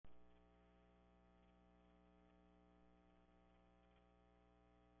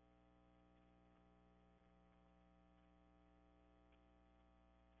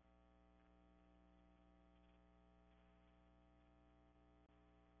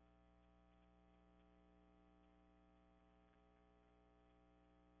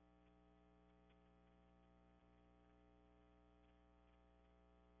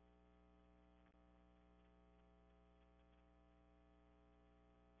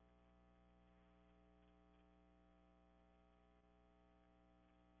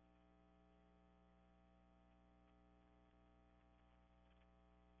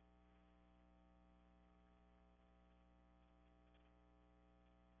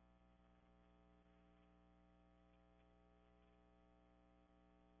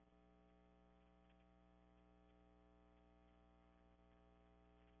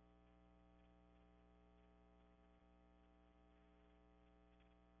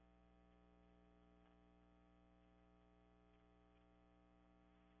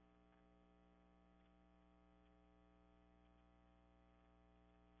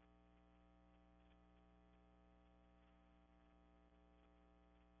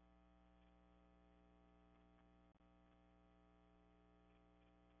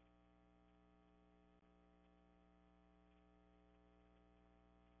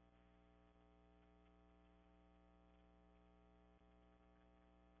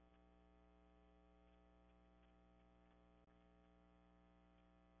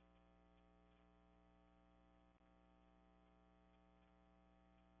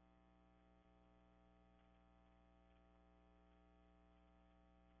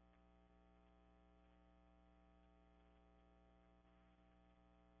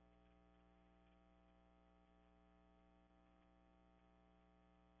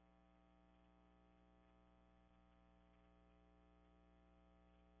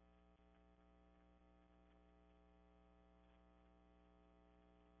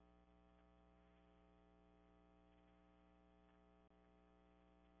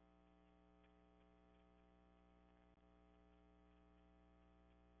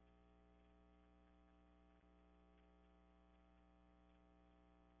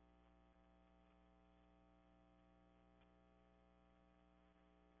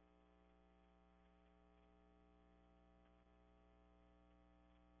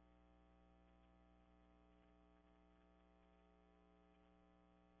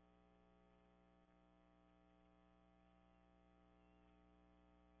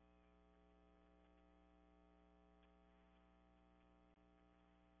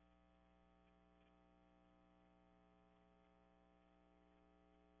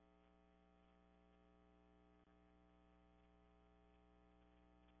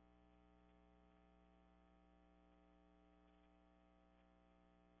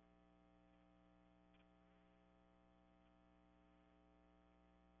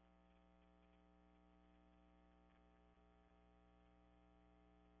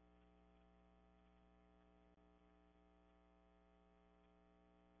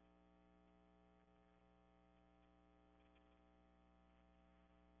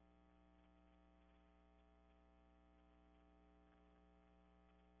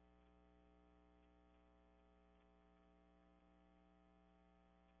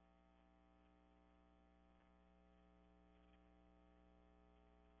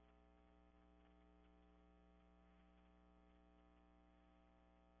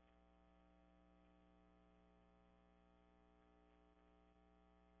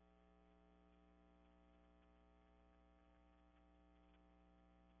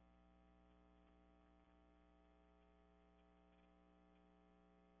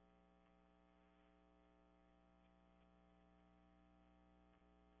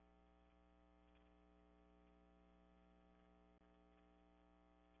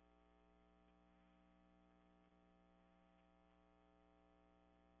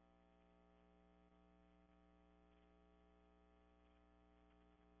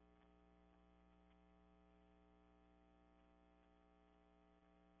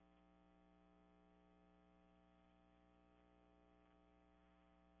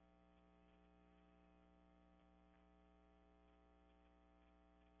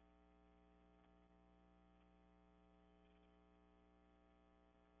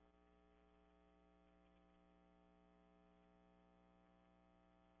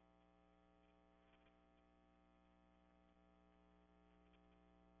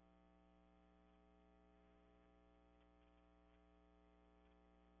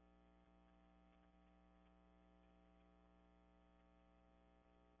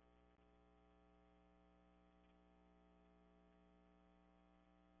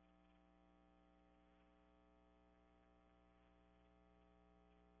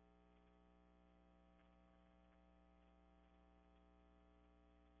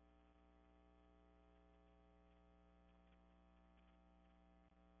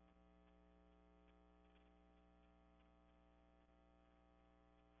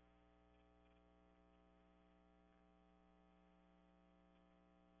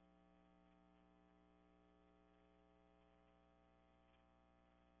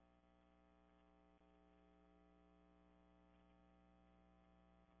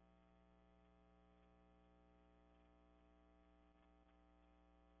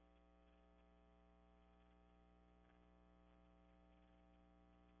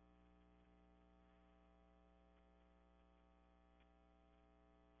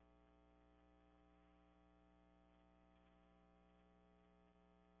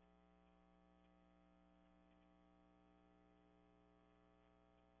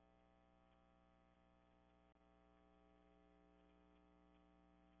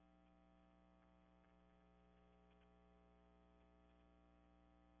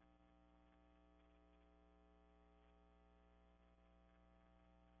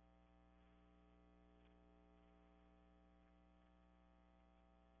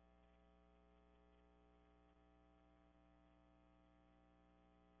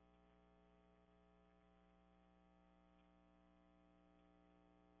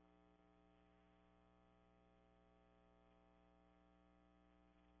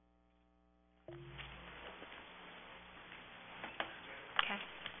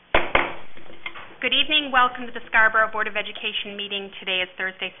Good evening. Welcome to the Scarborough Board of Education meeting. Today is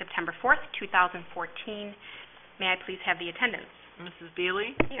Thursday, September 4th, 2014. May I please have the attendance? Mrs.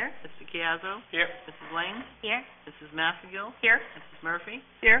 Bealey? Here. Mr. Chiazzo? Here. Mrs. Lane? Here. Mrs. Massagill? Here. Mrs. Murphy?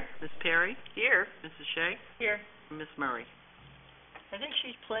 Here. Ms. Perry? Here. Mrs. Shea? Here. And Ms. Murray. I think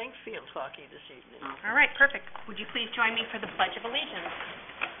she's playing field hockey this evening. All right, perfect. Would you please join me for the Pledge of Allegiance?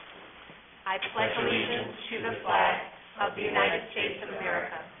 I pledge allegiance to the flag of the United States of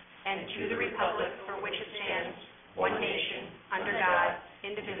America and to the republic for which it stands, one nation, under God,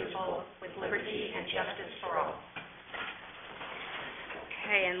 indivisible, with liberty and justice for all.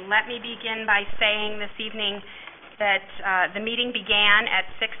 Okay, and let me begin by saying this evening that the meeting began at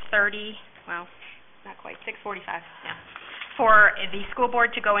 6:30, well, not quite, 6:45, yeah, for the school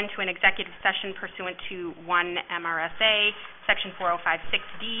board to go into an executive session pursuant to 1 MRSA, Section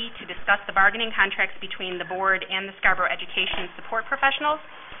 4056D, to discuss the bargaining contracts between the board and the Scarborough Education Support Professionals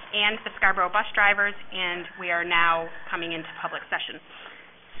and the Scarborough bus drivers, and we are now coming into public session.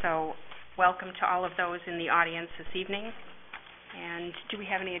 So welcome to all of those in the audience this evening. And do we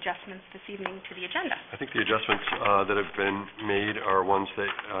have any adjustments this evening to the agenda? I think the adjustments that have been made are ones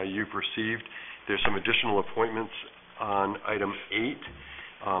that you've received. There's some additional appointments on item 8,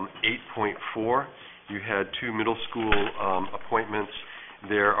 8.4. You had 2 middle school appointments.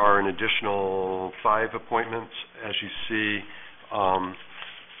 There are an additional 5 appointments, as you see,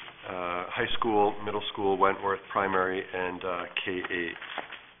 high school, middle school, Wentworth, primary, and K-8.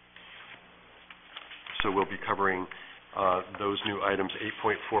 So we'll be covering those new items,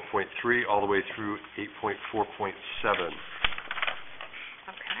 8.4.3 all the way through 8.4.7.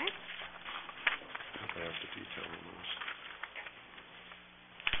 Okay. I have the detail on those.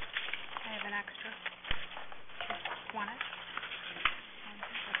 I have an extra. Want it?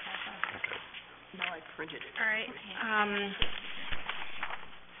 Okay. No, I printed it. All right.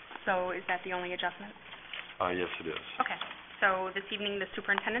 So is that the only adjustment? Yes, it is. Okay. So this evening, the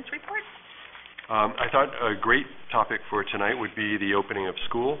superintendent's report? I thought a great topic for tonight would be the opening of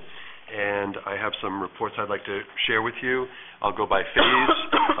school, and I have some reports I'd like to share with you. I'll go by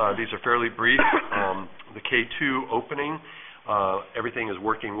phase. These are fairly brief. The K-2 opening, everything is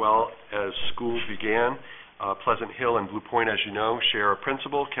working well as school began. Pleasant Hill and Blue Point, as you know, share a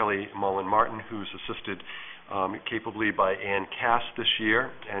principal, Kelly Mullen-Martin, who's assisted capably by Ann Cass this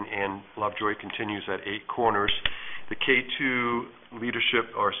year, and Ann Lovejoy continues at 8 Corners. The K-2 leadership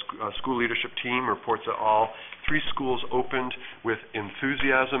or school leadership team reports that all 3 schools opened with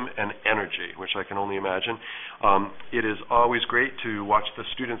enthusiasm and energy, which I can only imagine. It is always great to watch the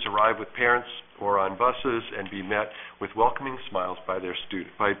students arrive with parents or on buses and be met with welcoming smiles by their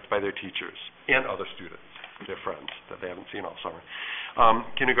by their teachers and other students, their friends that they haven't seen all summer.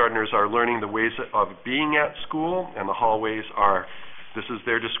 Kindergartners are learning the ways of being at school, and the hallways are, this is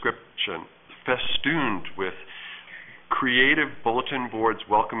their description, festooned with creative bulletin boards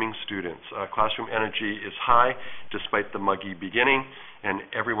welcoming students. Classroom energy is high despite the muggy beginning, and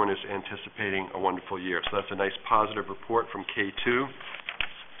everyone is anticipating a wonderful year. So that's a nice positive report from K-2.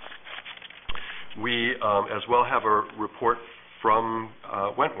 We as well have a report from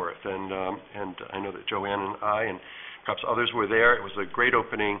Wentworth, and I know that Joanne and I and perhaps others were there. It was a great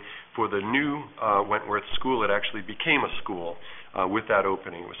opening for the new Wentworth school. It actually became a school with that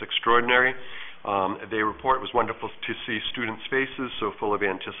opening. It was extraordinary. They report it was wonderful to see students' faces so full of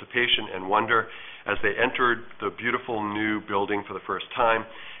anticipation and wonder as they entered the beautiful new building for the first time.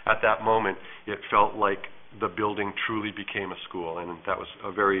 At that moment, it felt like the building truly became a school, and that was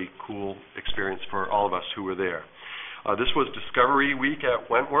a very cool experience for all of us who were there. This was Discovery Week at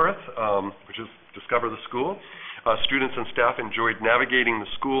Wentworth, which is Discover the School. Students and staff enjoyed navigating the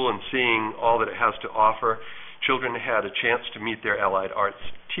school and seeing all that it has to offer. Children had a chance to meet their allied arts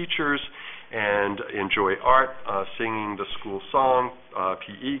teachers and enjoy art, singing the school song,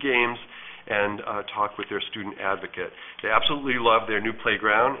 PE games, and talk with their student advocate. They absolutely love their new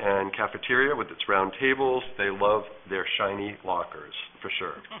playground and cafeteria with its round tables. They love their shiny lockers, for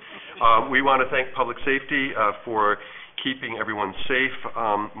sure. We want to thank Public Safety for keeping everyone safe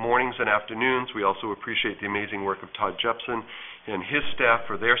mornings and afternoons. We also appreciate the amazing work of Todd Jepson and his staff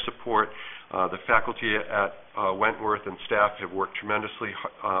for their support. The faculty at Wentworth and staff have worked tremendously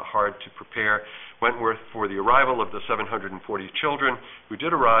hard to prepare Wentworth for the arrival of the 740 children who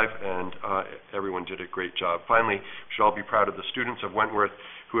did arrive, and everyone did a great job. Finally, we should all be proud of the students of Wentworth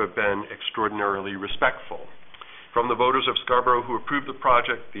who have been extraordinarily respectful. From the voters of Scarborough who approved the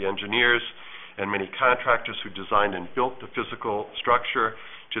project, the engineers, and many contractors who designed and built the physical structure,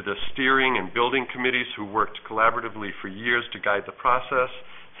 to the steering and building committees who worked collaboratively for years to guide the process,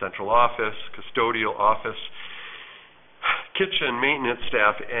 central office, custodial office, kitchen maintenance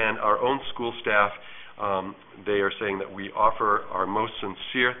staff and our own school staff, they are saying that we offer our most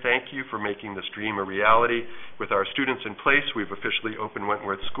sincere thank you for making this dream a reality. With our students in place, we've officially opened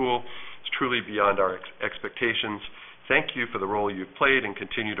Wentworth School. It's truly beyond our expectations. Thank you for the role you've played and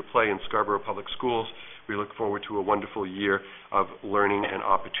continue to play in Scarborough Public Schools. We look forward to a wonderful year of learning and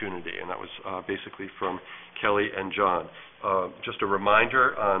opportunity. And that was basically from Kelly and John. Just a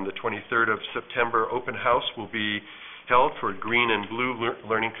reminder, on the 23rd of September, open house will be held for green and blue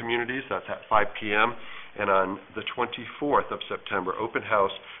learning communities. That's at 5 p.m. And on the 24th of September, open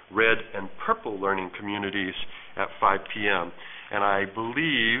house red and purple learning communities at 5 p.m. And I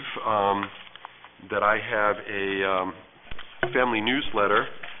believe that I have a family newsletter.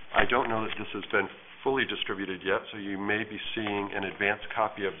 I don't know that this has been fully distributed yet, so you may be seeing an advanced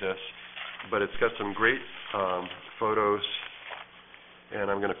copy of this, but it's got some great photos, and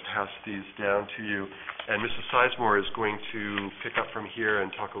I'm going to pass these down to you. And Mrs. Sizemore is going to pick up from here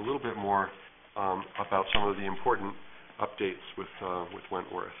and talk a little bit more about some of the important updates with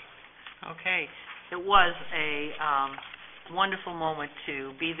Wentworth. Okay. It was a wonderful moment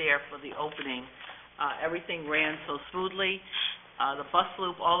to be there for the opening. Everything ran so smoothly. The bus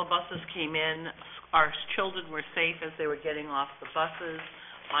loop, all the buses came in. Our children were safe as they were getting off the buses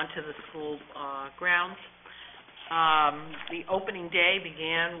onto the school grounds. The opening day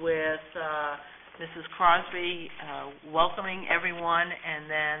began with Mrs. Crosby welcoming everyone, and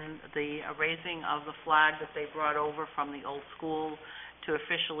then the raising of the flag that they brought over from the old school to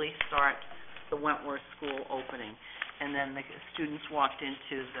officially start the Wentworth School opening. And then the students walked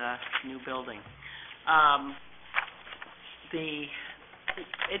into the new building.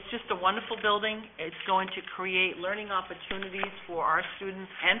 It's just a wonderful building. It's going to create learning opportunities for our students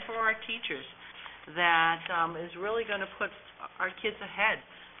and for our teachers that is really going to put our kids ahead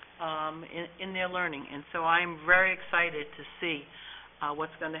in their learning. And so I'm very excited to see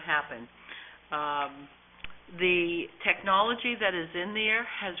what's going to happen. The technology that is in there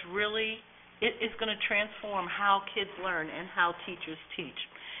has really, it is going to transform how kids learn and how teachers teach.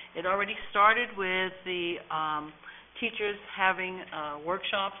 It already started with the teachers having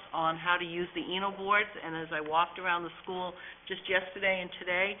workshops on how to use the Eno boards, and as I walked around the school just yesterday and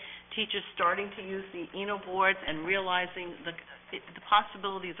today, teachers starting to use the Eno boards and realizing the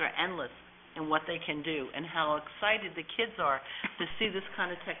possibilities are endless in what they can do and how excited the kids are to see this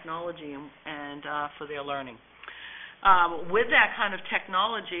kind of technology and for their learning. With that kind of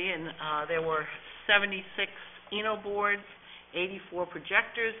technology, and there were 76 Eno boards, 84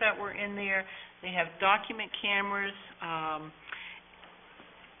 projectors that were in there. They have document cameras.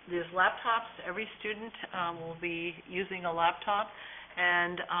 There's laptops. Every student will be using a laptop.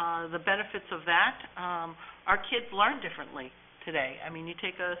 And the benefits of that, our kids learn differently today. I mean, you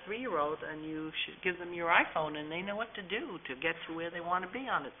take a 3-year-old and you should give them your iPhone, and they know what to do to get to where they want to be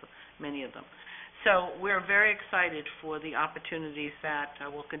on it, many of them. So we're very excited for the opportunities that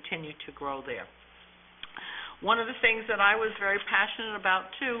will continue to grow there. One of the things that I was very passionate about,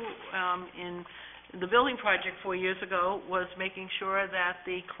 too, in the building project 4 years ago was making sure that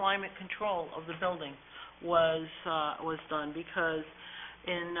the climate control of the building was done, because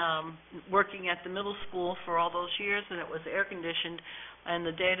in working at the middle school for all those years, and it was air-conditioned, and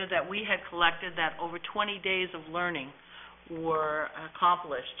the data that we had collected, that over 20 days of learning were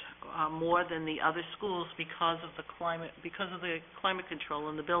accomplished more than the other schools because of the climate control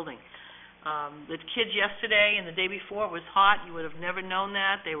in the building. The kids yesterday and the day before was hot. You would have never known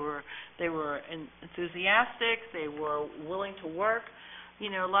that. They were enthusiastic. They were willing to work. You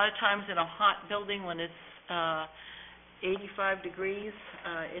know, a lot of times in a hot building when it's 85 degrees,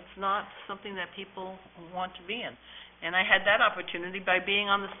 it's not something that people want to be in. And I had that opportunity by being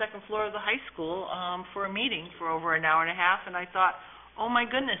on the second floor of the high school for a meeting for over an hour and a half, and I thought, oh my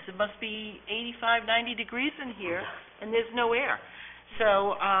goodness, it must be 85, 90 degrees in here, and there's no air. So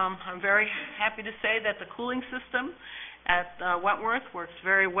I'm very happy to say that the cooling system at Wentworth works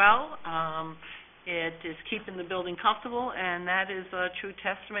very well. It is keeping the building comfortable, and that is a true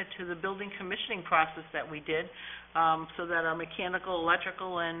testament to the building commissioning process that we did, so that our mechanical,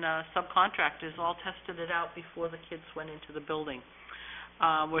 electrical, and subcontractors all tested it out before the kids went into the building.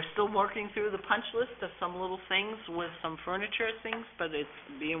 We're still working through the punch list of some little things with some furniture things, but it's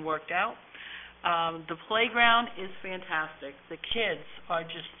being worked out. The playground is fantastic. The kids are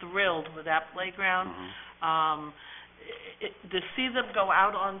just thrilled with that playground. To see them go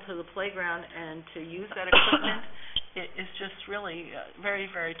out onto the playground and to use that equipment, it is just really very,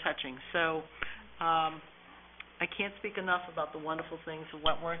 very touching. So I can't speak enough about the wonderful things of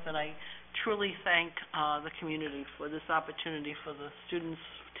Wentworth, and I truly thank the community for this opportunity for the students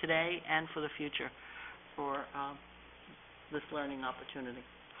today and for the future for this learning opportunity.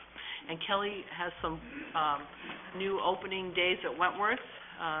 And Kelly has some new opening days at Wentworth.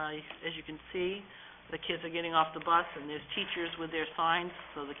 As you can see, the kids are getting off the bus, and there's teachers with their signs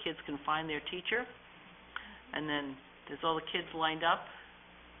so the kids can find their teacher. And then there's all the kids lined up.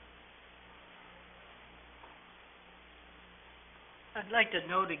 I'd like to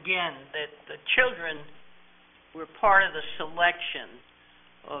note again that the children were part of the selection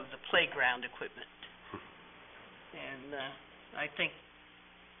of the playground equipment. And I think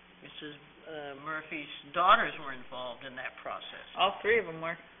Mrs. Murphy's daughters were involved in that process. All three of them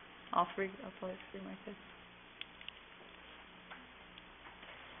were. All three of my kids.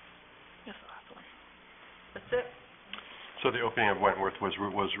 Yes, awesome. That's it. So the opening of Wentworth was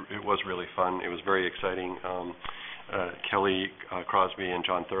really fun. It was very exciting. Kelly Crosby and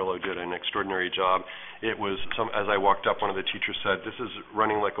John Thurlow did an extraordinary job. It was as I walked up, one of the teachers said, "This is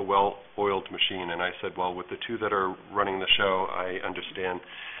running like a well-oiled machine." And I said, "Well, with the two that are running the show, I understand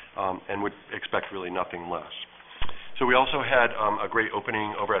and would expect really nothing less." So we also had a great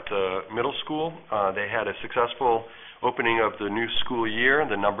opening over at the middle school. They had a successful opening of the new school year.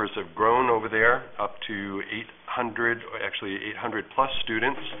 The numbers have grown over there up to 800, actually 800 plus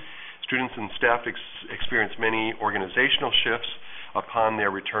students. Students and staff experienced many organizational shifts upon their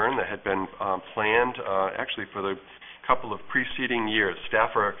return that had been planned actually for the couple of preceding years.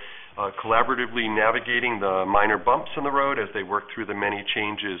 Staff are collaboratively navigating the minor bumps in the road as they work through the many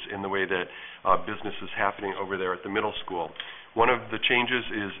changes in the way that business is happening over there at the middle school. One of the changes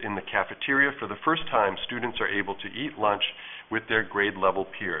is in the cafeteria. For the first time, students are able to eat lunch with their grade level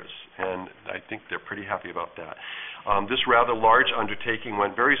peers, and I think they're pretty happy about that. This rather large undertaking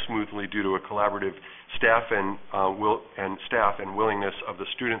went very smoothly due to a collaborative staff and willingness of the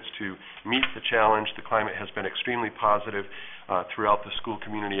students to meet the challenge. The climate has been extremely positive throughout the school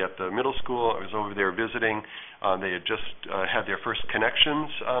community at the middle school. I was over there visiting. They had just had their first connections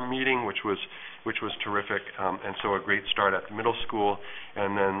meeting, which was terrific, and so a great start at the middle school.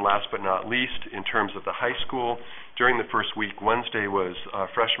 And then last but not least, in terms of the high school, during the first week, Wednesday was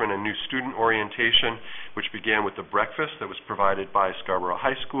freshman and new student orientation, which began with the breakfast that was provided by Scarborough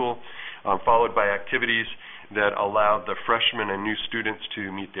High School, followed by activities that allowed the freshmen and new students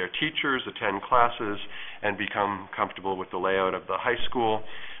to meet their teachers, attend classes, and become comfortable with the layout of the high school.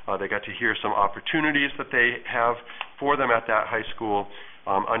 They got to hear some opportunities that they have for them at that high school,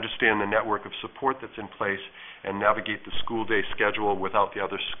 understand the network of support that's in place, and navigate the school day schedule without the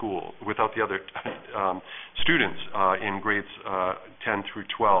other students in grades 10 through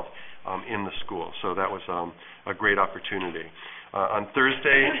 12 in the school. So that was a great opportunity. On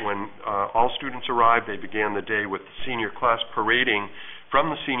Thursday, when all students arrived, they began the day with the senior class parading from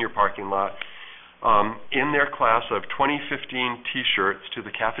the senior parking lot in their class of 2015 T-shirts to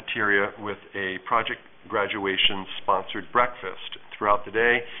the cafeteria with a project graduation sponsored breakfast. Throughout the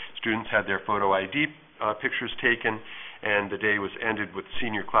day, students had their photo ID pictures taken, and the day was ended with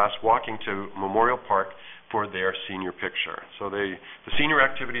senior class walking to Memorial Park for their senior picture. So the senior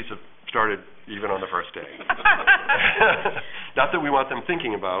activities have started even on the first day. Not that we want them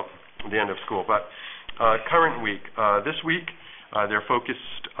thinking about the end of school, but current week. This week, they're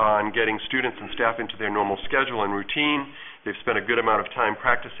focused on getting students and staff into their normal schedule and routine. They've spent a good amount of time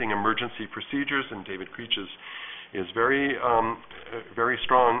practicing emergency procedures, and David Creech is very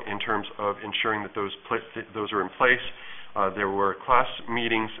strong in terms of ensuring that those are in place. There were class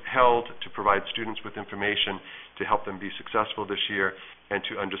meetings held to provide students with information to help them be successful this year and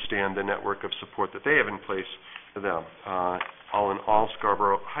to understand the network of support that they have in place for them. All in all,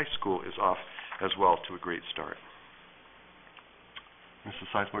 Scarborough High School is off as well to a great start. Mrs.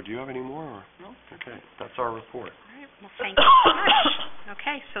 Sizemore, do you have any more? Or? No. Okay, that's our report. All right, well, thank you so much.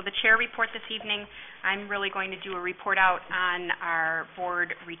 Okay, so the chair report this evening, I'm really going to do a report out on our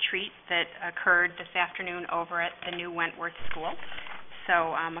board retreat that occurred this afternoon over at the new Wentworth School. So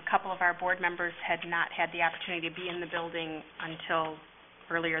a couple of our board members had not had the opportunity to be in the building until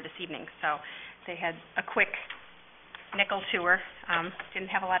earlier this evening. So they had a quick nickel tour. Didn't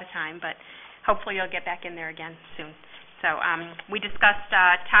have a lot of time, but hopefully you'll get back in there again soon. So we discussed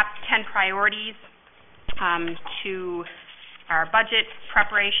top 10 priorities to our budget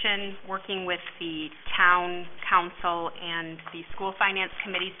preparation, working with the town council and the school finance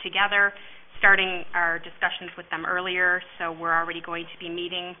committees together, starting our discussions with them earlier. So we're already going to be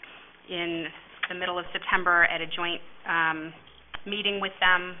meeting in the middle of September at a joint meeting with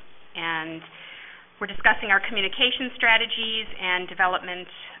them, and we're discussing our communication strategies and development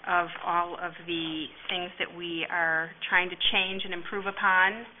of all of the things that we are trying to change and improve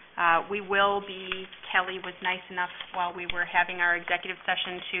upon. Kelly was nice enough while we were having our executive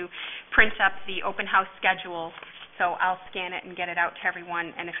session to print up the open house schedule. So so I'll scan it and get it out to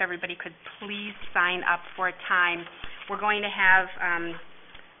everyone, and if everybody could please sign up for a time. We're going to have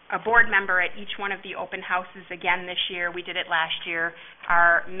a board member at each one of the open houses again this year. We did it last year.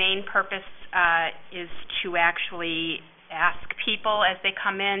 Our main purpose is to actually ask people as they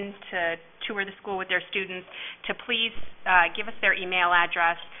come in to tour the school with their students to please give us their email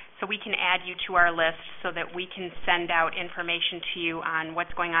address so we can add you to our list so that we can send out information to you on what's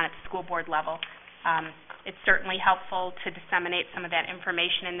going on at the school board level. It's certainly helpful to disseminate some of that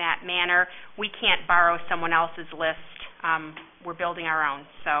information in that manner. We can't borrow someone else's list. We're building our own.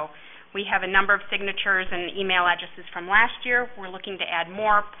 So we have a number of signatures and email addresses from last year. We're looking to add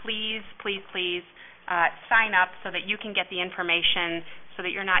more. Please, please, please sign up so that you can get the information so that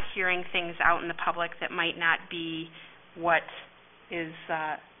you're not hearing things out in the public that might not be what is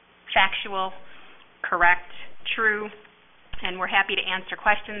factual, correct, true. And we're happy to answer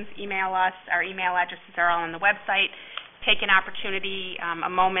questions. Email us. Our email addresses are all on the website. Take an opportunity, a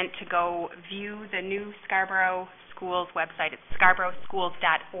moment to go view the new Scarborough Schools website. It's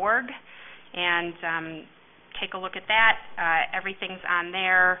scarboroughschools.org, and take a look at that. Everything's on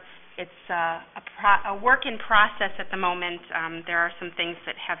there. It's a work in process at the moment. There are some things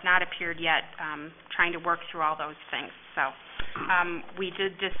that have not appeared yet, trying to work through all those things. So we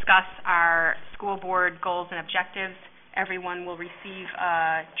did discuss our school board goals and objectives. Everyone will receive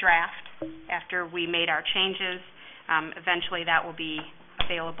a draft after we made our changes. Eventually that will be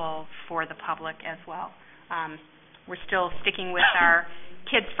available for the public as well. We're still sticking with our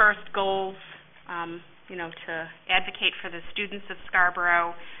Kids First goals, to advocate for the students of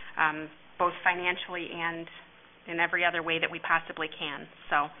Scarborough, both financially and in every other way that we possibly can.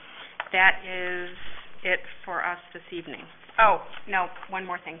 So that is it for us this evening. Oh, no, one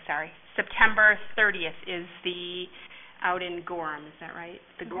more thing, sorry. September 30th is out in Gorham, is that right?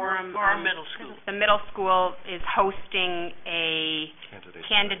 The Gorham Middle School. The middle school is hosting a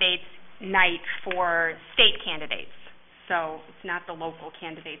candidates night for state candidates. So it's not the local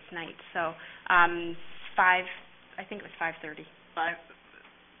candidates night. So I think it was 5:30.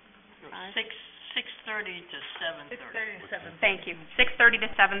 6:30 to 7:30. 6:30 to 7:30. Thank you. 6:30 to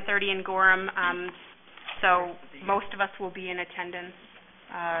 7:30 in Gorham. So most of us will be in attendance.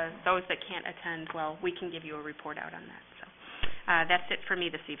 Those that can't attend, well, we can give you a report out on that. So that's it for me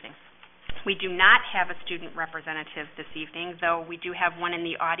this evening. We do not have a student representative this evening, though we do have one in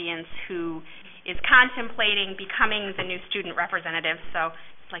the audience who is contemplating becoming the new student representative. So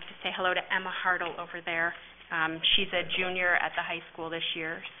I'd like to say hello to Emma Hartle over there. She's a junior at the high school this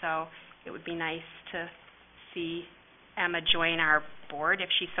year, so it would be nice to see Emma join our board if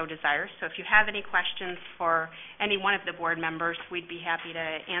she so desires. So if you have any questions for any one of the board members, we'd be happy to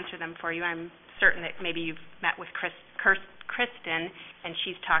answer them for you. I'm certain that maybe you've met with Kristen, and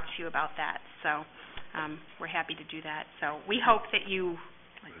she's talked to you about that. So we're happy to do that. So we hope that you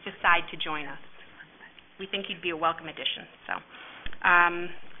decide to join us. We think you'd be a welcome addition. So,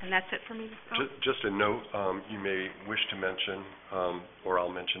 and that's it for me. Just a note, you may wish to mention, or I'll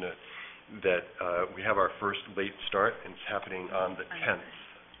mention it, that we have our first late start, and it's happening on the 10th.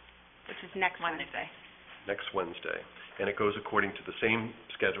 Which is next Wednesday. Next Wednesday. And it goes according to the same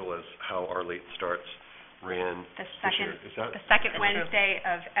schedule as how our late starts ran the this year. Is that the second Wednesday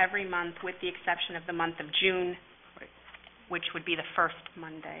of every month, with the exception of the month of June, which would be the first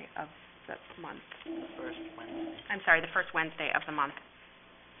Monday of the month. I'm sorry, the first Wednesday of the month.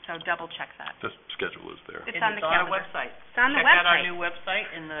 So double check that. The schedule is there. It's on the calendar. Our website. It's on the Check out our website. new website,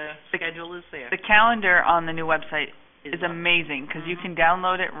 and the schedule is there. The calendar on the new website is amazing because you can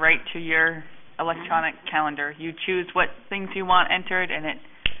download it right to your electronic calendar. You choose what things you want entered, and it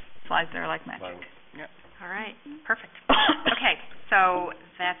slides there like magic. All right, perfect. Okay, so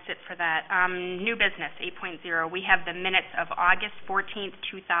that's it for that. New business, 8.0. We have the minutes of August 14th,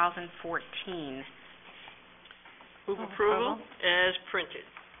 2014. Move approval as printed.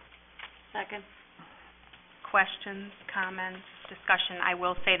 Second. Questions, comments, discussion? I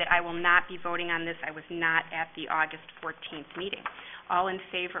will say that I will not be voting on this. I was not at the August 14th meeting. All in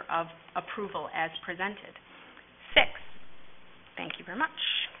favor of approval as presented? 6. Thank you very much.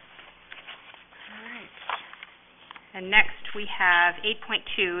 All right. And next we have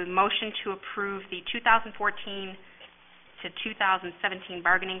 8.2, motion to approve the 2014 to 2017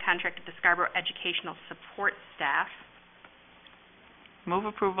 bargaining contract of the Scarborough Educational Support Staff. Move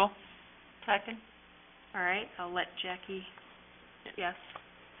approval. Second. All right, I'll let Jackie. Yes.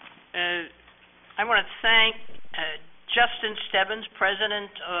 I want to thank Justin Stebbins, President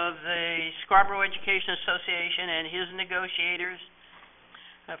of the Scarborough Education Association, and his negotiators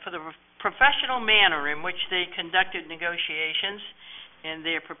for the professional manner in which they conducted negotiations and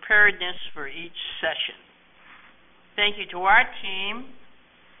their preparedness for each session. thank you to our team,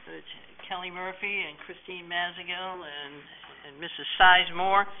 Kelly Murphy and Christine Mazigal and Mrs.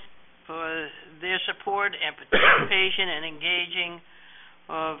 Sizemore, for their support and participation and engaging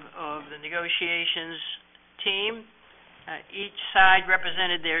of the negotiations team. Each side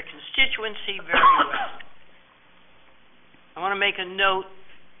represented their constituency very well. I want to make a note.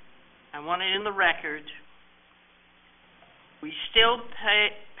 I want it in the record. We still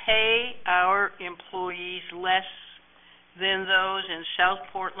pay our employees less than those in South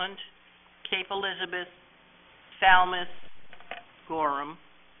Portland, Cape Elizabeth, Falmouth, Gorham,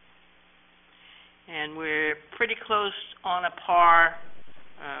 and we're pretty close on a par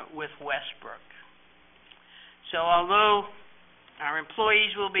with Westbrook. So although our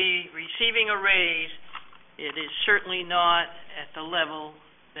employees will be receiving a raise, it is certainly not at the level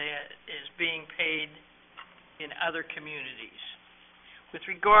that is being paid in other communities. With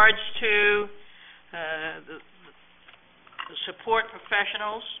regards to the support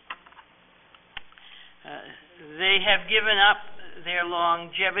professionals, they have given up their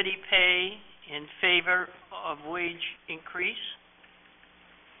longevity pay in favor of wage increase.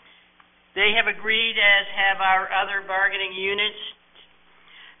 They have agreed, as have our other bargaining units,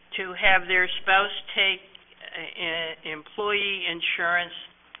 to have their spouse take employee insurance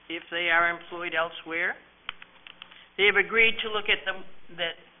if they are employed elsewhere. They have agreed to look at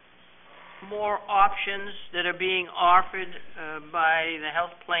that more options that are being offered by the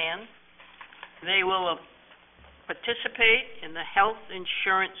health plan. They will participate in the health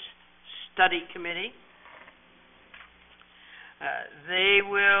insurance study committee. They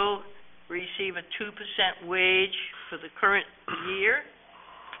will receive a 2% wage for the current year,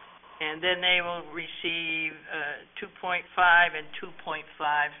 and then they will receive 2.5 and 2.5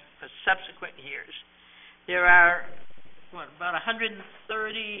 for subsequent years. There are, about 130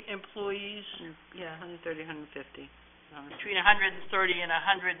 employees? Yeah, 130, 150. Between 130 and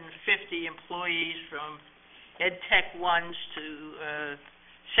 150 employees, from Ed Tech 1s to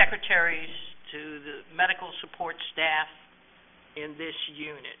secretaries to the medical support staff in this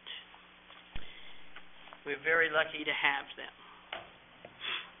unit. We're very lucky to have them.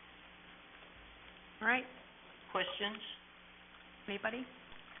 All right. Questions? Anybody?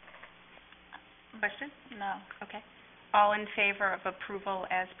 Question? No. Okay. All in favor of approval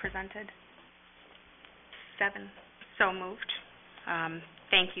as presented? 7. So moved.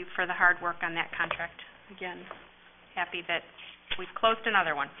 Thank you for the hard work on that contract. Again, happy that we've closed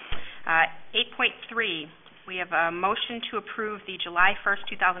another one. 8.3, we have a motion to approve the July 1st,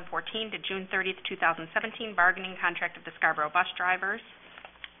 2014 to June 30th, 2017 bargaining contract of the Scarborough bus drivers.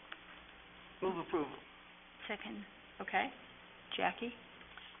 Move approval. Second. Okay. Jackie?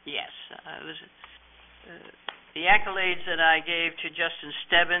 Yes. The accolades that I gave to Justin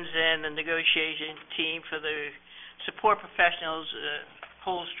Stebbins and the negotiation team for the support professionals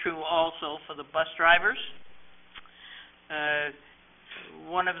holds true also for the bus drivers.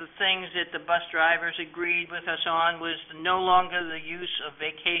 One of the things that the bus drivers agreed with us on was no longer the use of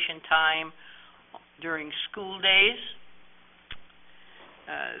vacation time during school days.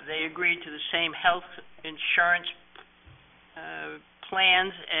 They agreed to the same health insurance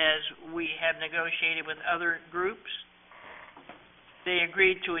plans as we have negotiated with other groups. They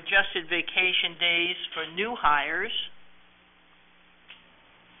agreed to adjusted vacation days for new hires,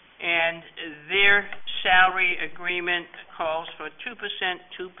 and their salary agreement calls for 2%,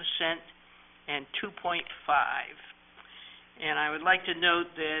 2%, and 2.5. And I would like to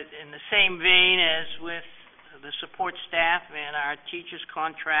note that in the same vein as with the support staff and our teachers'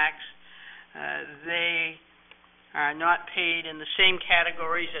 contracts, they are not paid in the same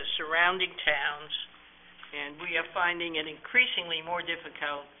categories as surrounding towns, and we are finding it increasingly more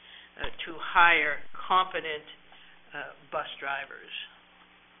difficult to hire competent bus drivers.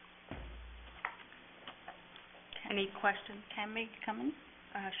 Any questions? Can we come in?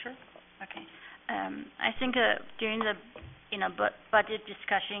 Sure. Okay. I think during the budget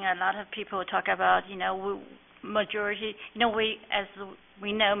discussion, a lot of people talk about majority.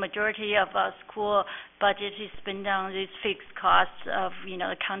 We know majority of our school budget is spent on these fixed costs of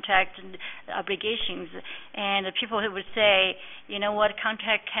contract and obligations, and the people who would say,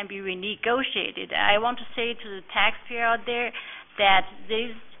 contract can be renegotiated. I want to say to the taxpayer out there that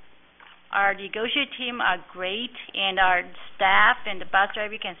our negotiating team are great, and our staff and the bus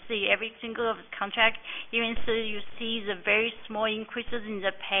driver can see every single contract, even so you see the very small increases in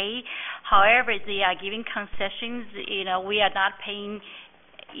the pay. However, they are giving concessions. We are not paying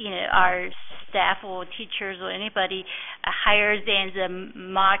our staff or teachers or anybody higher than the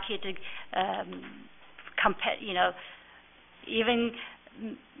market, even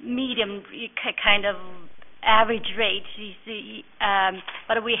medium kind of average rate. You see,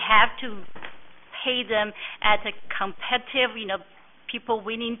 but we have to pay them at a competitive, people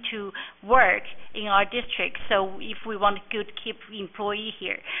willing to work in our district. So if we want to keep employee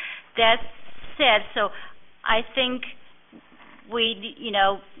here, that said, so I think we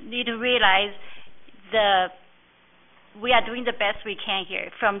need to realize we are doing the best we can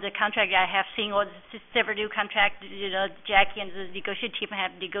here. From the contract I have seen, or several new contracts, Jackie and the negotiation team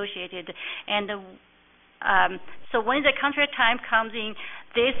have negotiated, and so when the contract time comes in,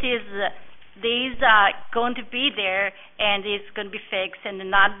 these are going to be there, and it's going to be fixed and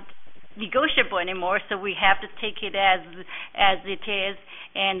not negotiable anymore. So we have to take it as it is,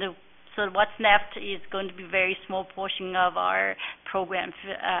 and so what's left is going to be a very small portion of our program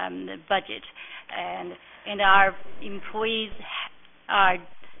budget, and our employees are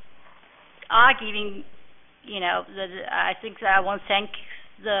giving. I think I want to thank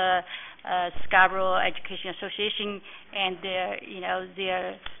the Scarborough Education Association and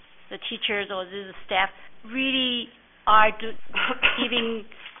the teachers or the staff really are giving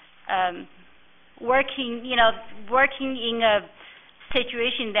working in a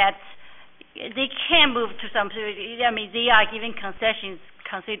situation that they can move to some. I mean, they are giving concessions.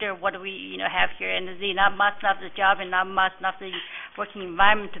 Consider what we have here, and they must not have the job and must not have the working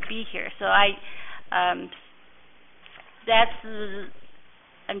environment to be here. So I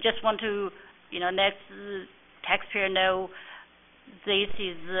just want to let the taxpayer know this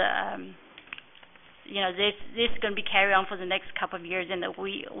is this is going to be carried on for the next couple of years, and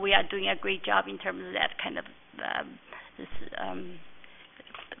we are doing a great job in terms of that kind of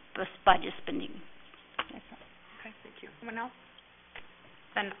this budget spending. Okay, thank you. Anyone else?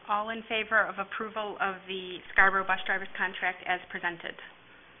 Then all in favor of approval of the Scarborough bus driver's contract as presented?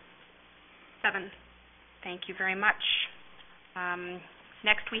 7. Thank you very much.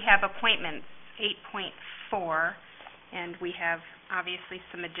 Next we have appointments, 8.4, and we have obviously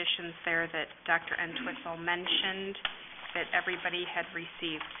some additions there that Dr. Entwistle mentioned that everybody had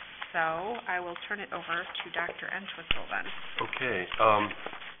received. So I will turn it over to Dr. Entwistle then. Okay.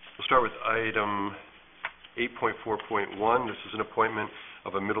 We'll start with item 8.4.1. This is an appointment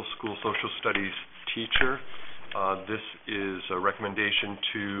of a middle school social studies teacher. This is a recommendation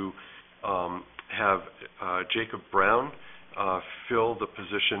to have Jacob Brown fill the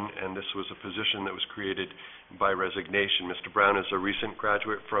position, and this was a position that was created by resignation. Mr. Brown is a recent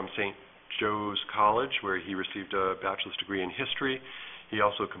graduate from St. Joe's College, where he received a bachelor's degree in history. He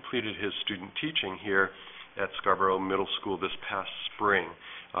also completed his student teaching here at Scarborough Middle School this past spring,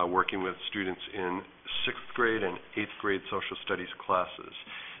 working with students in 6th grade and 8th grade social studies classes.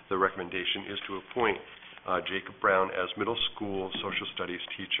 The recommendation is to appoint Jacob Brown as middle school social studies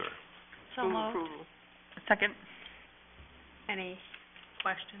teacher. So moved. Second. Any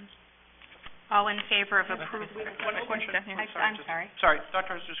questions? All in favor of approval? One question. I'm sorry. Sorry,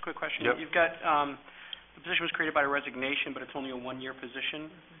 Dr. Just a quick question. Yep. You've got, the position was created by resignation, but it's only a one-year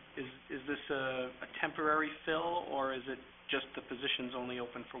position. Is this a temporary fill, or is it just the position's only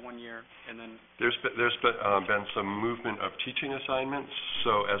open for 1 year, and then? There's been some movement of teaching assignments,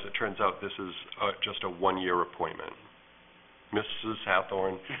 so as it turns out, this is just a one-year appointment. Mrs.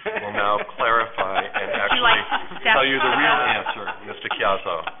 Hathorn will now clarify and actually tell you the real answer, Mr.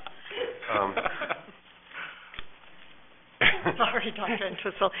 Chiazzo. Sorry, Dr.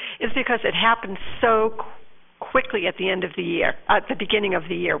 Entwistle. It's because it happened so quickly at the end of the year, at the beginning of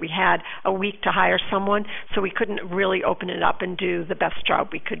the year. We had a week to hire someone, so we couldn't really open it up and do the best job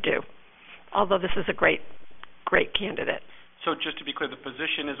we could do, although this is a great candidate. So just to be clear, the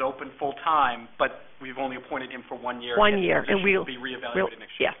position is open full-time, but we've only appointed him for 1 year. 1 year, and we'll be reevaluated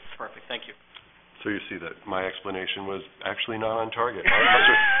next year. Yes. Perfect, thank you. So you see that my explanation was actually not on target.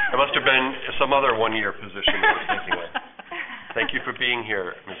 It must have been some other one-year position I was thinking of. Thank you for being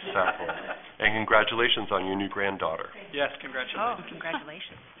here, Mrs. Hathorn, and congratulations on your new granddaughter. Yes, congratulations. Oh,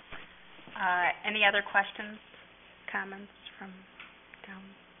 congratulations. Any other questions, comments from down?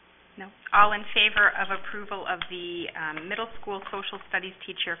 No. All in favor of approval of the middle school social studies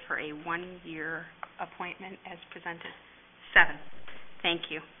teacher for a 1-year appointment as presented? 7. Thank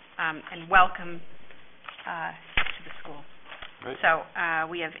you, and welcome to the school. Right. So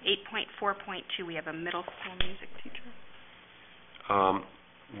we have 8.4.2. We have a middle school music teacher.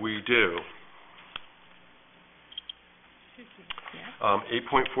 We do.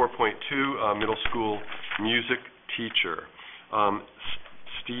 8.4.2, middle school music teacher.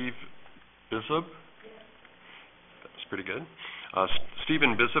 Steve Bishop. That's pretty good.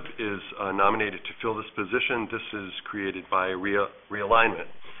 Stephen Bishop is nominated to fill this position. This is created by realignment,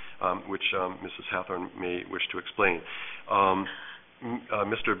 which Mrs. Hathorn may wish to explain.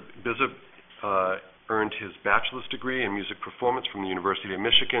 Mr. Bishop earned his bachelor's degree in music performance from the University of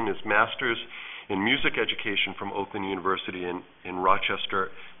Michigan, his master's in music education from Oakland University in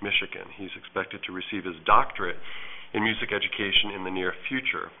Rochester, Michigan. He's expected to receive his doctorate in music education in the near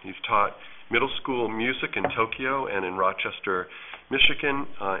future. He's taught middle school music in Tokyo and in Rochester, Michigan,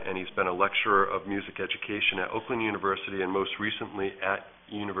 and he's been a lecturer of music education at Oakland University and most recently at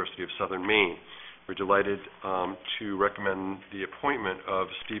University of Southern Maine. We're delighted to recommend the appointment of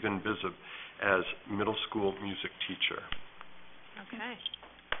Stephen Bizub as middle school music teacher. Okay.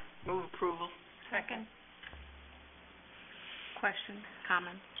 Move approval. Second. Questions,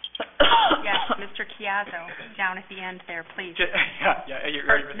 comments? Yes, Mr. Chiazzo, down at the end there, please. You're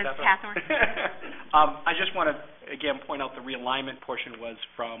ready, Ms. Ms. Hathorn? Hathorn? I just want to, again, point out the realignment portion was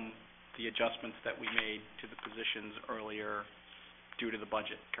from the adjustments that we made to the positions earlier due to the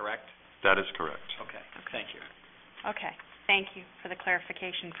budget, correct? That is correct. Okay. Thank you. Okay, thank you for the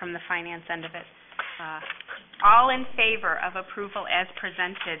clarification from the finance end of it. All in favor of approval as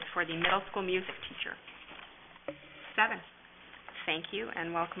presented for the middle school music teacher? 7. Thank you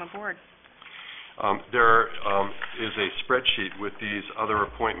and welcome aboard. There is a spreadsheet with these other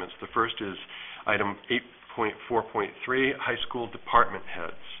appointments. The first is item 8.4.3, high school department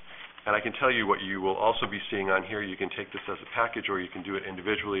heads. And I can tell you what you will also be seeing on here. You can take this as a package or you can do it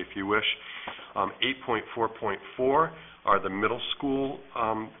individually if you wish. 8.4.4 are the middle school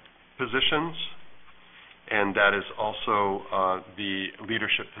positions, and that is also the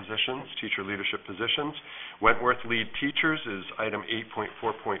leadership positions, teacher leadership positions. Wentworth lead teachers is item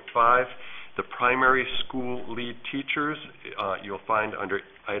 8.4.5. The primary school lead teachers you'll find under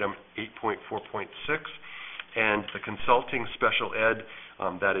item 8.4.6. And the consulting special ed,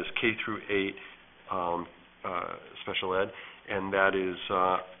 that is K through 8 special ed, and that is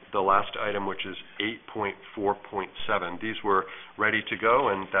the last item, which is 8.4.7. These were ready to go,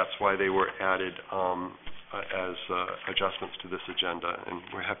 and that's why they were added as adjustments to this agenda, and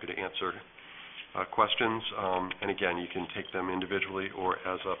we're happy to answer questions. And again, you can take them individually or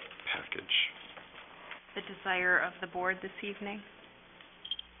as a package. The desire of the board this evening?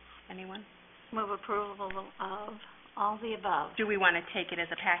 Anyone? Move approval of all the above. Do we want to take it as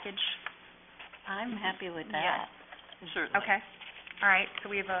a package? I'm happy with Yeah. that. Certainly. Okay. All right, so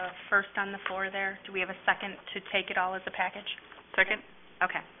we have a first on the floor there. Do we have a second to take it all as a package? Second?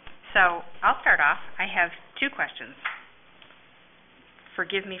 Okay. So I'll start off. I have 2 questions.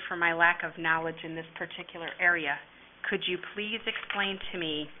 Forgive me for my lack of knowledge in this particular area. Could you please explain to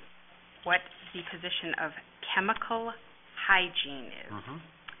me what the position of chemical hygiene is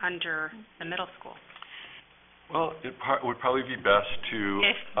under the middle school? Well, it would probably be best to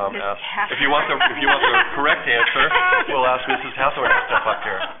ask. If you want the correct answer, we'll ask Mrs. Hathorn to step up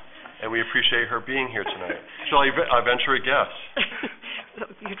here, and we appreciate her being here tonight. Shall I venture a guess?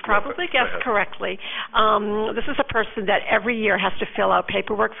 You'd probably guessed correctly. This is a person that every year has to fill out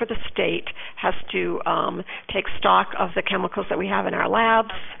paperwork for the state, has to take stock of the chemicals that we have in our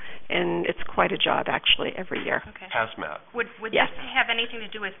labs, and it's quite a job actually every year. Okay. Hazmat. Would Yes. this have anything to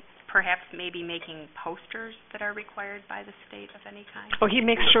do with perhaps maybe making posters that are required by the state of any kind? Oh, he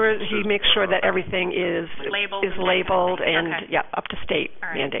makes sure that everything is labeled and Okay. up to state All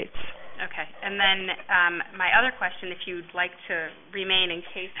right. mandates. Okay. And then my other question, if you'd like to remain in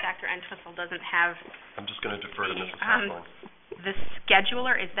case Dr. Entwistle doesn't have I'm just going to defer to Mrs. Hathorn. the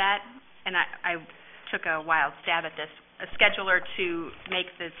scheduler, is that, and I took a wild stab at this, a scheduler to make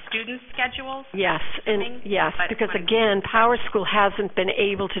the students' schedules? Yes, But because when- again, Power School hasn't been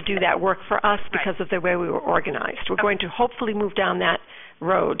able to do that work for us because of the way we were organized. We're going to hopefully move down that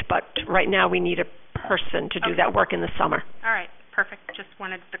road, but right now we need a person to do that work in the summer. All right, perfect. Just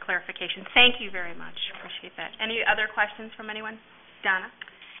wanted the clarification. Thank you very much. Appreciate that. Any other questions from anyone? Donna?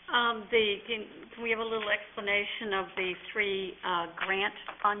 Can we have a little explanation of the 3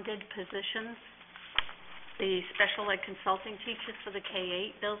 grant-funded positions? The special ed consulting teachers for the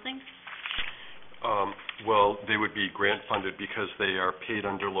K-8 buildings? Well, they would be grant funded because they are paid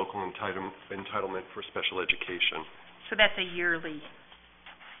under local entitlement for special education. So that's a yearly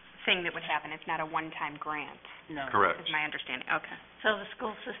thing that would happen. It's not a one-time grant, No. Correct. is my understanding. Okay. So the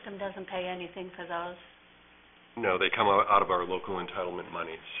school system doesn't pay anything for those? No, they come out of our local entitlement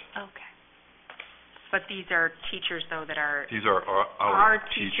monies. Okay. But these are teachers, though, that are These are our our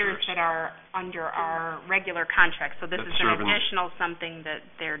teachers that are under our regular contract. So this That is an serve in- additional something that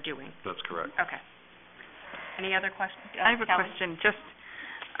they're doing. That's correct. Okay. Any other questions? I have a Kelly? question, just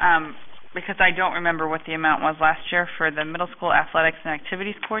because I don't remember what the amount was last year for the middle school athletics and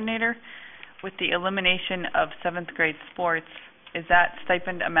activities coordinator. With the elimination of 7th grade sports, is that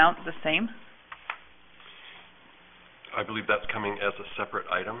stipend amount the same? I believe that's coming as a separate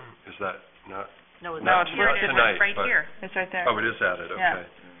item. Is that not No, it's No, not. it's Here it is, listed tonight, right but- here. It's right there. Oh, it is added, Yeah. okay.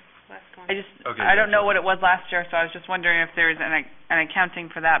 Last one. Okay, I don't thank know you. what it was last year, so I was just wondering if there's an accounting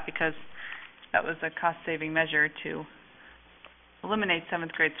for that, because that was a cost-saving measure to eliminate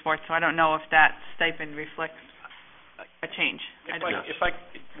seventh grade sports, so I don't know if that stipend reflects a change.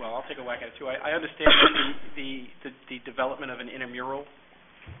 Well, I'll take a whack at it too. I understand that the development of an intramural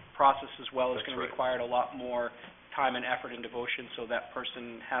process as well is That's going to right. require a lot more time and effort and devotion, so that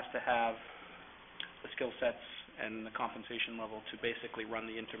person has to have the skill sets and the compensation level to basically run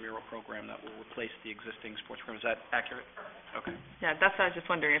the intramural program that will replace the existing sports program. Is that accurate? Okay. Yeah, that's what I was just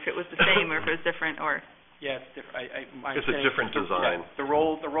wondering, if it was the same or if it was different, or... Yeah, it's different. My It's a understanding is different design. The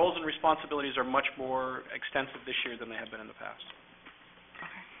roles and responsibilities are much more extensive this year than they have been in the past.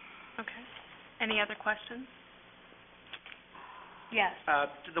 Okay. Any other questions? Yes.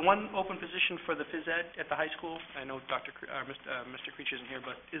 The one open position for the phys ed at the high school, I know Mr. Creech isn't here,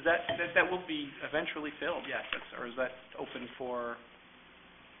 but is that will be eventually filled? Yes, or is that open for?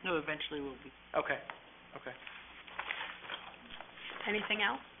 No, eventually will be. Okay. Anything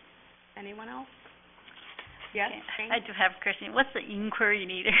else? Anyone else? Yes? I do have a question. What's the inquiry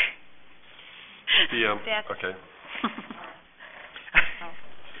leader? That's- Okay.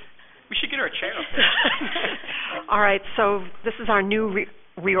 We should get her a chair up there. All right, so this is our new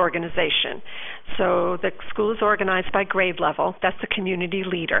reorganization. So the school is organized by grade level. That's the community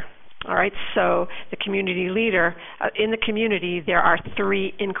leader. All right, so the community leader, in the community there are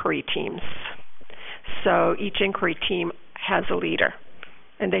 3 inquiry teams. So each inquiry team has a leader,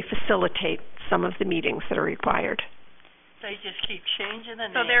 and they facilitate some of the meetings that are required. They just keep changing the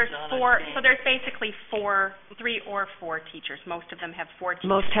names So there's on four. it. So there's basically 3 or 4 teachers. Most of them have 4 teachers.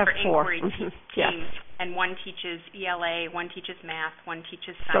 Most have for 4. inquiry Mhm. Yes. teams, and one teaches ELA, one teaches math, one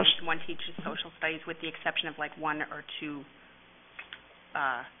teaches science, Social- and one teaches social studies, with the exception of like 1 or 2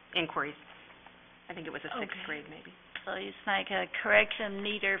 inquiries. I think it was a 6th Okay. grade maybe. So it's like a correction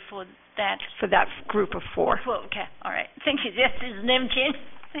leader for that. For that group of 4. Well, okay, all right. Thank you. Just his name change.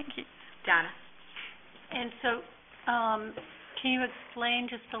 Thank you. Donna. And so, can you explain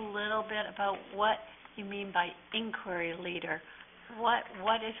just a little bit about what you mean by inquiry leader? What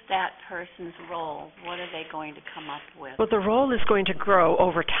is that person's role? What are they going to come up with? Well, the role is going to grow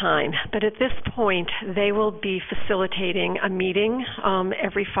over time, but at this point, they will be facilitating a meeting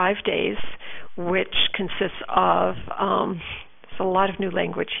every 5 days, which consists of there's a lot of new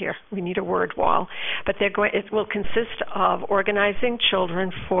language here. We need a word wall, but it will consist of organizing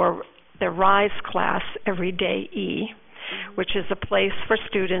children for the RISE class, Everyday E, which is a place for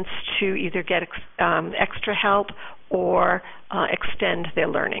students to either get extra help or extend their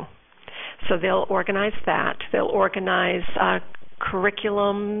learning. So they'll organize that. They'll organize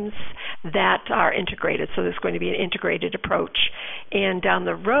curriculums that are integrated. So there's going to be an integrated approach. And down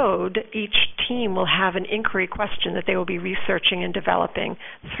the road, each team will have an inquiry question that they will be researching and developing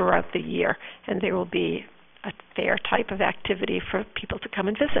throughout the year. And there will be a fair type of activity for people to come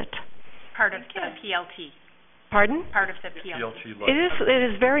and visit. Part of the PLT. Pardon? Part of the PLT. PLT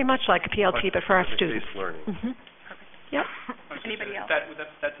It is very much like a PLT, but for our students. Project-based learning. Mm-hmm. Yep. Anybody else?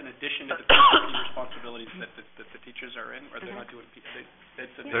 That's in addition to the PLT responsibilities that the teachers are in, or they're not doing.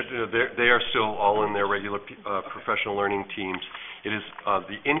 They are still all in their regular professional learning teams. It is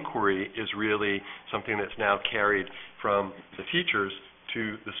the inquiry is really something that's now carried from the teachers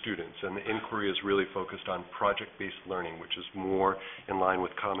to the students, and the inquiry is really focused on project-based learning, which is more in line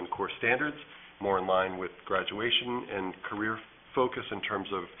with Common Core standards, more in line with graduation and career focus in terms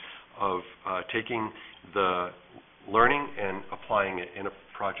of taking the learning and applying it in a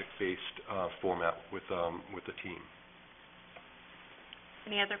project-based format with the team.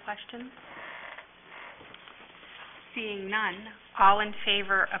 Any other questions? Seeing none, all in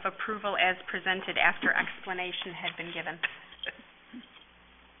favor of approval as presented after explanation had been given?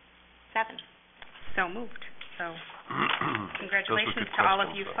 7. So moved. So congratulations to all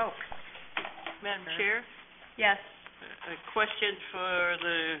of you folks. Madam Chair, Yes. a question for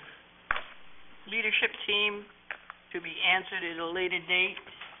the leadership team to be answered at a later date.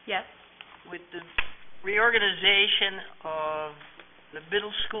 Yes. With the reorganization of the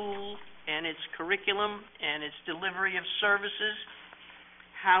middle school and its curriculum and its delivery of services,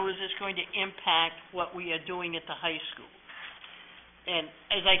 how is this going to impact what we are doing at the high school? And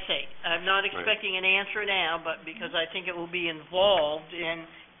as I say, I'm not expecting an answer now, but because I think it will be involved and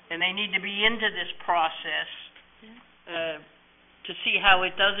they need to be into this process to see how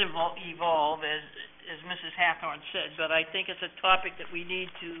it does evolve, as Mrs. Hathorn said. But I think it's a topic that we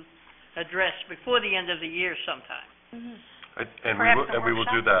need to address before the end of the year sometime. Mm-hmm. And we will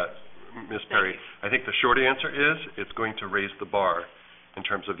do that, Ms. Perry. I think the short answer is it's going to raise the bar in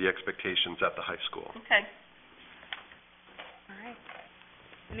terms of the expectations at the high school. Okay. All right.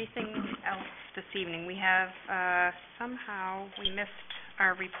 Anything else this evening? We have, somehow, we missed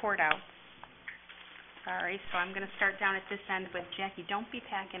our report out. Sorry, so I'm going to start down at this end with Jackie. Don't be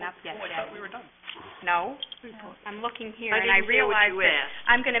packing up yet, I Jackie. thought we were done. No, I'm looking here, I and I didn't hear what realize you that asked.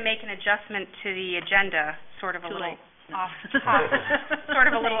 I'm going to make an adjustment to the agenda, sort of a Too little late. off cuff, sort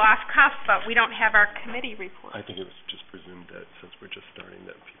of a little off cuff, but we don't have our committee report. I think it was just presumed that since we're just starting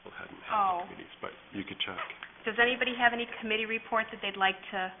that people hadn't Oh. had the committees, but you could check. Does anybody have any committee reports that they'd like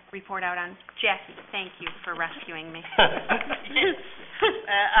to report out on? Jackie, thank you for rescuing me.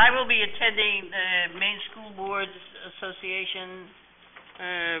 I will be attending the Maine School Boards Association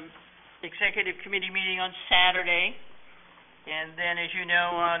Executive Committee meeting on Saturday. And then, as you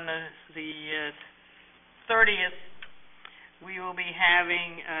know, on the 30th, we will be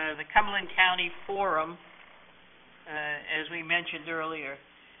having the Cumberland County Forum, as we mentioned earlier,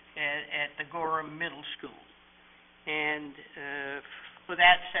 at the Gorham Middle School. And for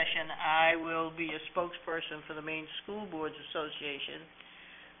that session, I will be a spokesperson for the Maine School Boards Association.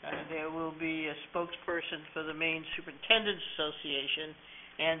 There will be a spokesperson for the Maine Superintendents Association,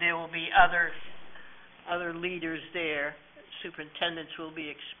 and there will be other leaders there. Superintendents will be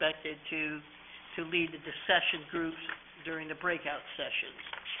expected to lead the discussion groups during the breakout sessions.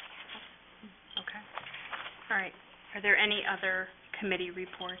 Okay. All right. Are there any other committee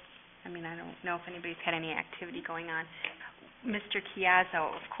reports? I mean, I don't know if anybody's had any activity going on. Mr.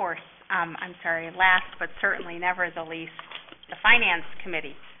 Chiazzo, of course, I'm sorry, last but certainly never the least, the Finance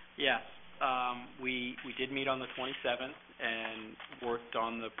Committee. Yes. We did meet on the 27th and worked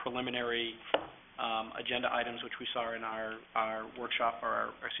on the preliminary agenda items which we saw in our workshop, or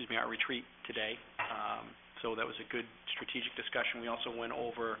our retreat today. So that was a good strategic discussion. We also went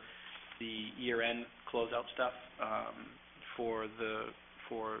over the year-end closeout stuff for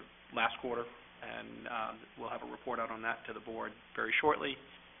last quarter, and we'll have a report out on that to the board very shortly.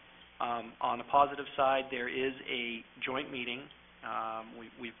 On the positive side, there is a joint meeting.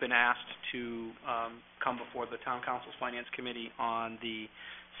 We've been asked to come before the Town Council's Finance Committee on the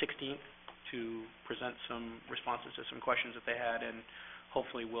 16th to present some responses to some questions that they had, and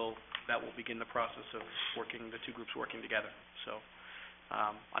hopefully that will begin the process of the two groups working together. So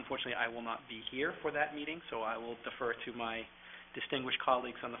unfortunately, I will not be here for that meeting, so I will defer to my distinguished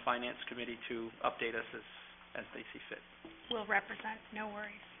colleagues on the Finance Committee to update us as they see fit. We'll represent, no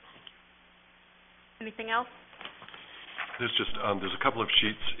worries. Anything else? There's just there's a couple of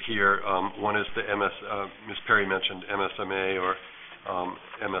sheets here. One is the Ms. Perry mentioned MSMA or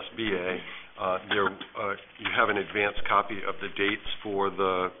MSBA. You have an advanced copy of the dates for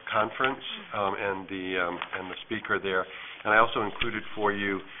the conference and the speaker there. And I also included for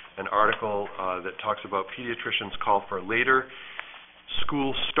you an article that talks about pediatricians' call for later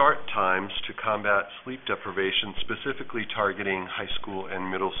school start times to combat sleep deprivation, specifically targeting high school and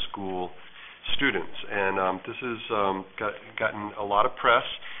middle school students. And this has gotten a lot of press.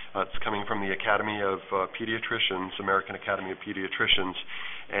 It's coming from the Academy of Pediatricians, American Academy of Pediatricians,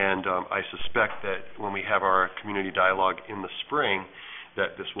 and I suspect that when we have our community dialogue in the spring,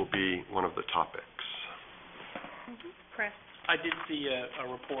 that this will be one of the topics. Chris? I did see a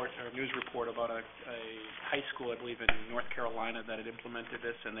report, or a news report about a high school, I believe in North Carolina, that had implemented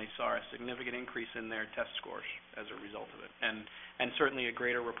this, and they saw a significant increase in their test scores as a result of it, and certainly a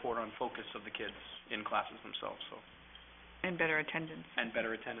greater report on focus of the kids in classes themselves. So. And better attendance. And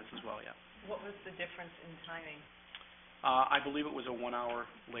better attendance as well, yeah. What was the difference in timing? I believe it was a 1 hour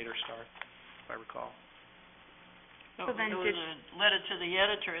later start, if I recall. So then there was a letter to the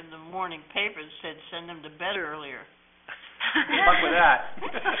editor in the morning paper that said send them to bed earlier. Good luck with that.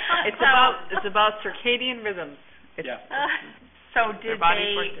 It's about circadian rhythms. Yeah. So did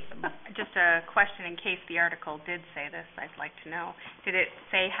bodies work they, differently. just a question in case the article did say this, I'd like to know, did it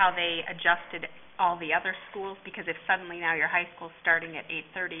say how they adjusted all the other schools? Because if suddenly now your high school's starting at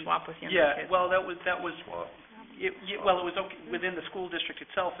 8:30. Swap with younger Yeah, kids. well, that was it was okay. Within the school district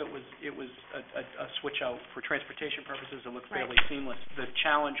itself, it was a switch out for transportation purposes. It looked fairly seamless. The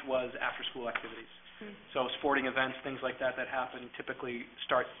challenge was after school activities. So sporting events, things like that happen, typically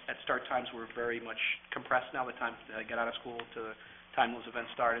start times were very much compressed now, the time to get out of school to the time those events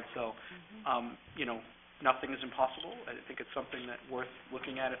started. So, nothing is impossible. I think it's something that worth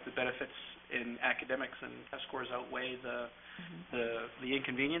looking at if the benefits in academics and test scores outweigh the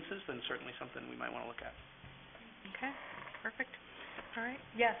inconveniences, then certainly something we might want to look at. Okay, perfect. All right.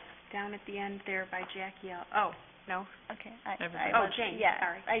 Yes, down at the end there by Jackie. Oh, no. Okay. Jane,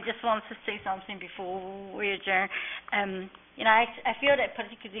 sorry. I just wanted to say something before we adjourn. I feel that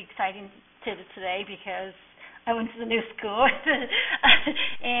particularly exciting today because I went to the new school,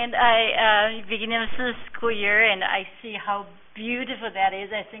 and I beginning of the school year, and I see how beautiful that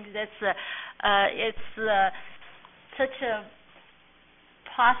is. I think that's it's such a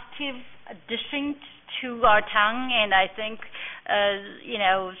positive addition to our town, and I think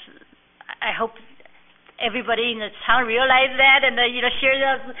I hope everybody in the town realize that and share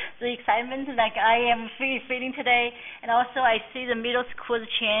the excitement like I am feeling today. And also I see the middle school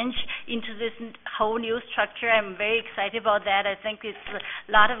change into this whole new structure. I'm very excited about that. I think it's a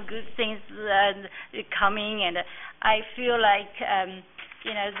lot of good things coming, and I feel like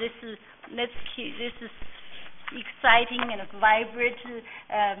this is exciting and a vibrant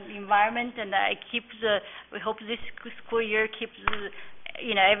environment, and we hope this school year keeps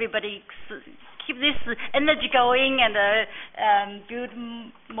everybody keep this energy going and build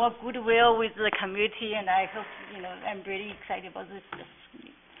more goodwill with the community, and I hope I'm really excited about this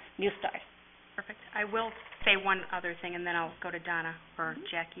new start. Perfect. I will say one other thing, and then I'll go to Donna or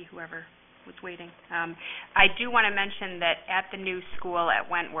Jackie, whoever was waiting. I do want to mention that at the new school at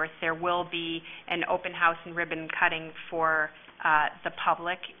Wentworth, there will be an open house and ribbon cutting for the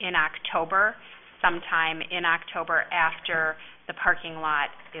public in October, sometime in October after the parking lot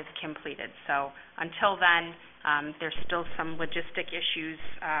is completed. So until then, there's still some logistic issues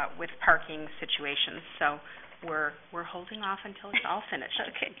with parking situations. So we're holding off until it's all finished.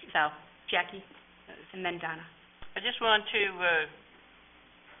 Okay. So Jackie, and then Donna. I just want to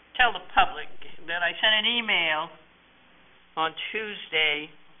tell the public that I sent an email on Tuesday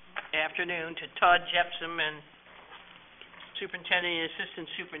afternoon to Todd Jepson and Superintendent and Assistant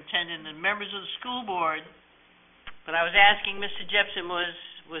Superintendent and members of the school board. But I was asking Mr. Jepson, was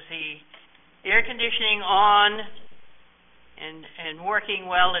the air conditioning on and working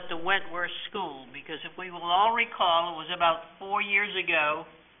well at the Wentworth School? Because if we will all recall, it was about 4 years ago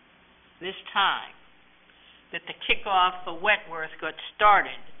this time that the kickoff for Wentworth got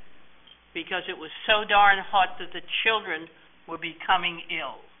started because it was so darn hot that the children were becoming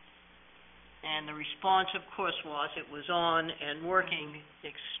ill. And the response, of course, was it was on and working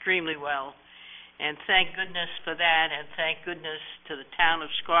extremely well. And thank goodness for that, and thank goodness to the town of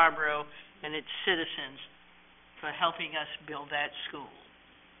Scarborough and its citizens for helping us build that school.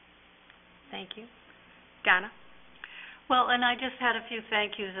 Thank you. Donna? Well, and I just had a few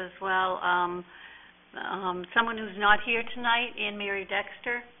thank yous as well. Someone who's not here tonight, Ann Mary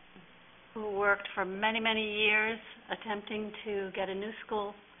Dexter, who worked for many, many years attempting to get a new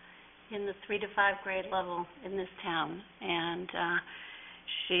school in the 3 to 5 grade level in this town. And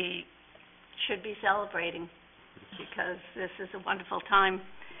she should be celebrating because this is a wonderful time.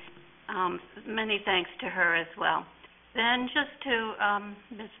 Many thanks to her as well. Then just to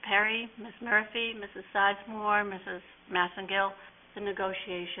Ms. Perry, Ms. Murphy, Mrs. Sizemore, Mrs. Massengill, the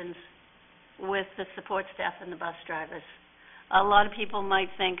negotiations with the support staff and the bus drivers. A lot of people might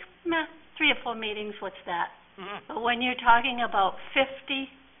think, 3 or 4 meetings, what's that? Mm-hmm. But when you're talking about 50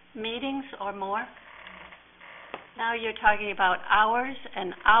 meetings or more, now you're talking about hours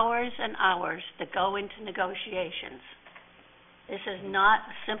and hours and hours that go into negotiations. This is not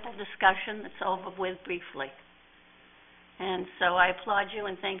a simple discussion that's over with briefly. And so I applaud you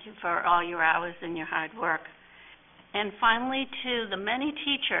and thank you for all your hours and your hard work. And finally, to the many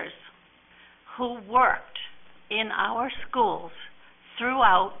teachers who worked in our schools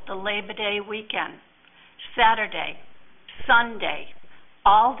throughout the Labor Day weekend, Saturday, Sunday,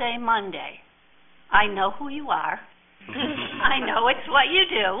 all day Monday. I know who you are. I know it's what you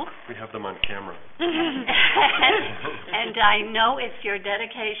do. We have them on camera. And I know it's your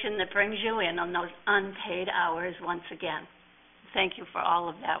dedication that brings you in on those unpaid hours once again. Thank you for all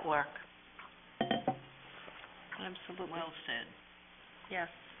of that work. Absolutely. Well said. Yes.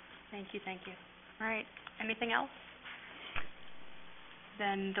 Thank you, thank you. All right. Anything else?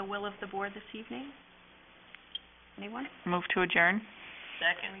 Then the will of the board this evening? Anyone? Move to adjourn.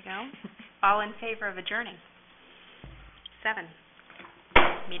 Second. There we go. All in favor of adjourning? 7.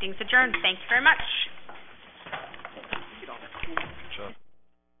 Meeting's adjourned. Thank you very much. Good job.